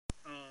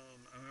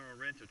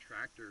rent a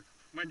tractor.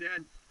 My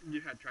dad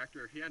had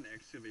tractor. He had an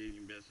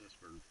excavating business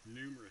for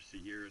numerous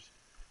years.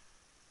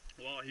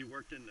 While he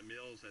worked in the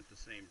mills at the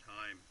same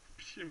time.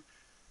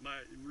 My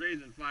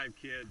raising five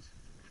kids,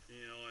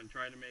 and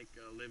trying to make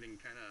a living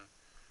kind of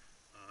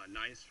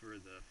nice for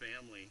the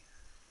family.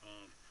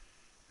 Um,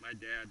 my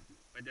dad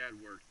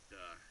worked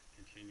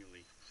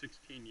continually,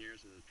 16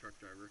 years as a truck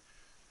driver,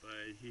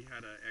 but he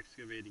had an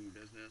excavating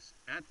business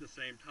at the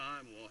same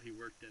time while he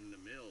worked in the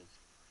mills.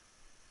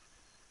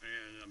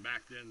 And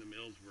back then the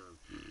mills were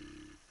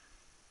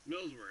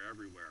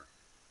everywhere.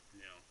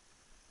 You know,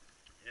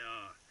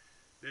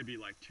 there'd be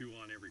like two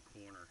on every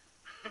corner.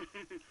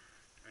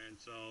 And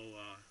so,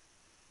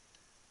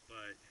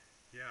 but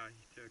yeah,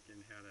 he took and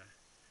had a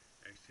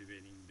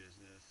excavating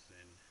business,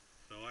 and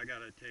so I got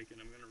to take and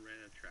I'm gonna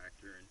rent a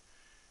tractor and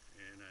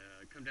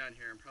come down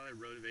here and probably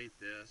rotivate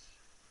this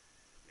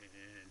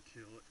and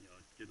till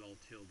get it all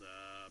tilled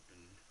up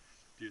and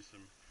do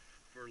some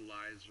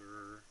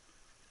fertilizer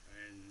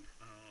and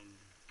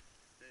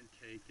then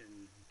take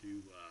and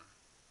do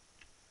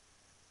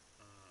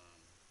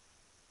um,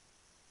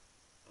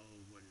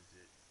 what is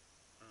it?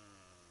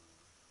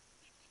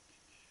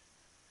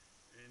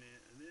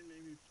 And then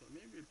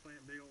maybe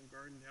plant big old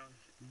garden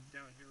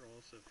down here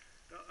also.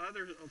 The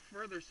other a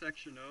further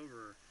section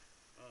over,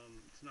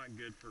 it's not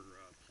good for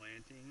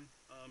planting.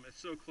 It's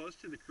so close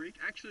to the creek.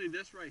 Actually,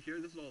 this right here,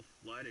 this is all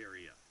flood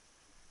area.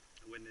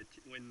 When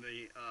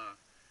the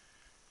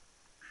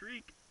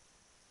creek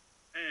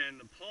and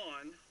the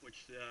pond,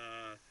 which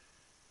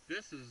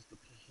this is the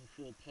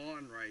full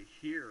pond right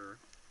here.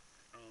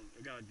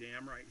 We got a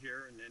dam right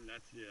here, and then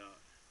that's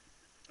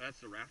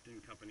the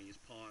rafting company's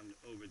pond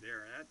over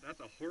there.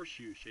 That's a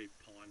horseshoe-shaped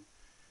pond,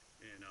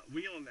 and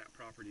we owned that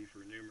property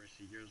for numerous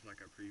years,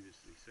 like I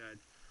previously said.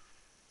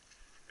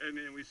 And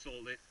then we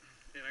sold it,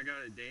 and I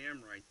got a dam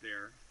right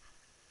there,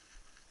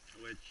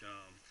 which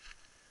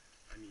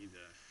I need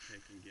to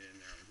take and get in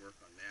there and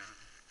work on that.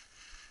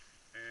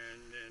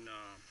 And then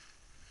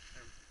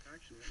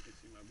actually, let me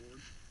see my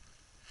boards.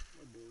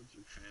 My boards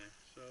are kind of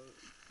so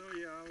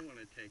yeah. I want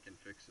to take and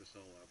fix this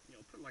all up.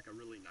 Put like a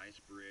really nice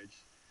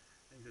bridge.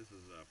 I think this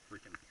is a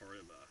freaking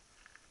part of a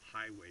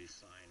highway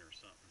sign or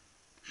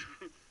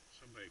something.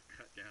 Somebody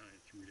cut down and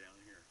threw down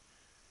here.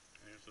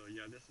 And so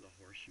yeah, this is a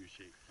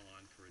horseshoe-shaped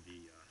pond for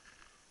the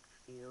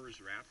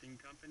Oars Rafting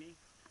Company,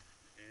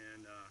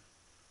 and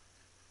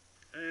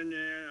then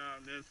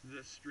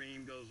this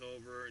stream goes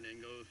over and then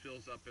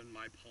fills up in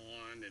my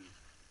pond, and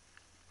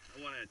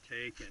I want to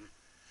take and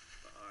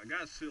I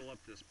gotta seal up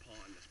this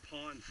pond. This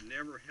pond's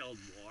never held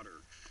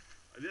water.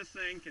 This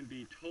thing can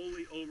be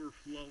totally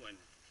overflowing.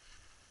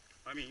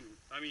 I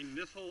mean,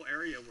 this whole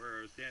area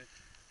where it's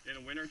in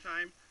the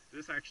wintertime,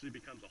 this actually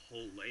becomes a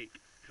whole lake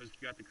because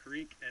you got the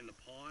creek and the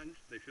pond.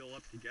 They fill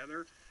up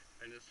together,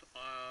 and this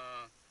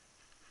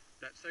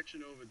that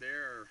section over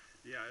there,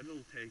 yeah,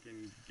 it'll take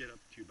and get up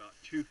to about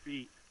 2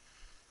 feet,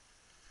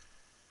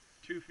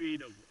 2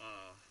 feet of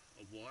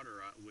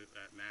water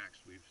at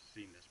max. We've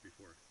seen this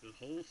before. The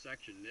whole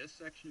section, this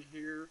section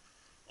here,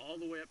 all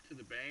the way up to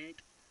the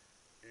bank,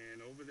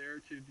 and over there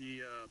to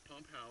the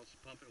pump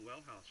and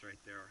well house right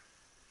there.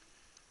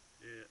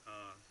 And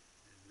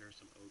there's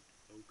some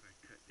oak I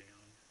cut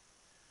down.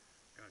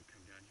 Gotta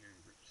come down here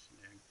and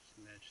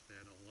snatch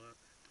that all up.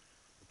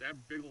 But that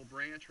big old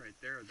branch right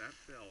there, that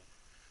fell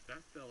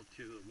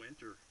to the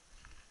winter.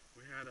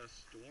 We had a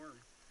storm,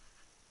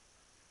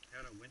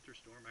 had a winter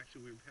storm.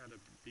 Actually, we've had a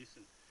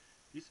decent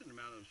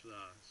amount of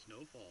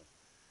snowfall.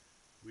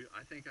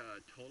 I think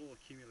total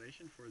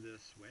accumulation for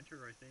this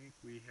winter, I think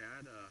we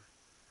had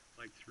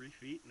like 3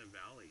 feet in the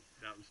valley.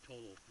 That was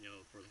total,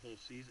 for the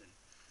whole season.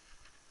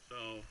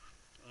 So,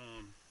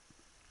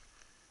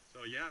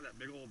 so yeah, that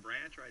big old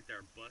branch right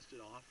there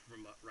busted off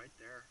from right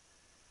there,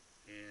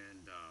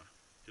 and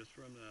just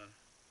from the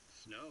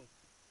snow,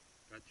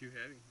 got too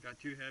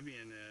heavy,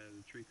 and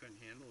the tree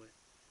couldn't handle it.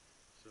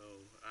 So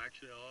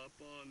actually, up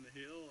on the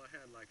hill, I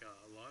had like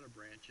a lot of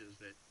branches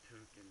that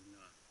took and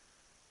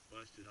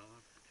busted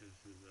off because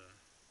of the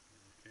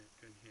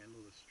couldn't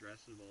handle the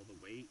stress of all the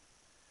weight,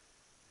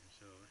 and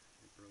so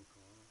it broke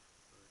off.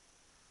 But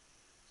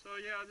so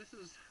yeah, this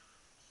is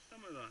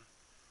some of the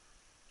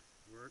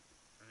work,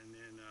 and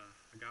then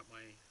I got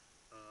my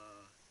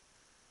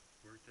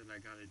work that I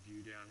got to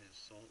do down in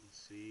Salton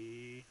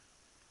Sea,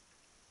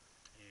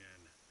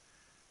 and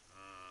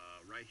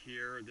right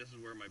here, this is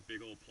where my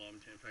big old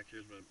plum tent. In fact,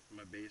 here's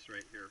my base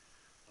right here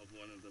of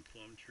one of the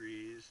plum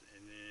trees,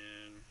 and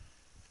then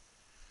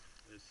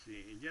let's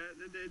see, yeah,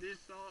 they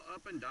just all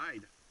up and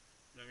died.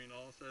 I mean,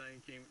 all of a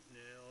sudden came,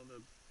 the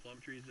plum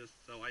trees just,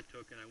 so I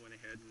took and I went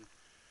ahead and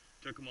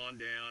took them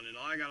on down, and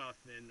I got to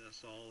thin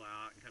this all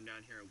out and come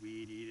down here and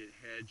weed eat it,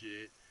 hedge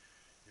it,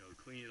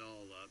 clean it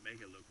all up,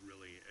 make it look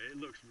it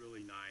looks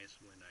really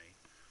nice when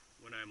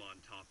I'm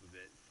on top of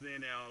it.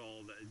 Thin out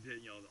all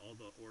all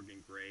the Oregon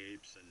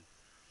grapes, and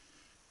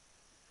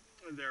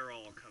they're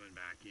all coming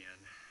back in.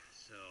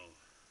 So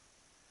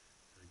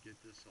get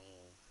this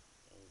all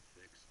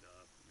fixed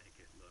up, make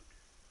it look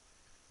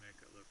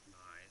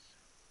nice.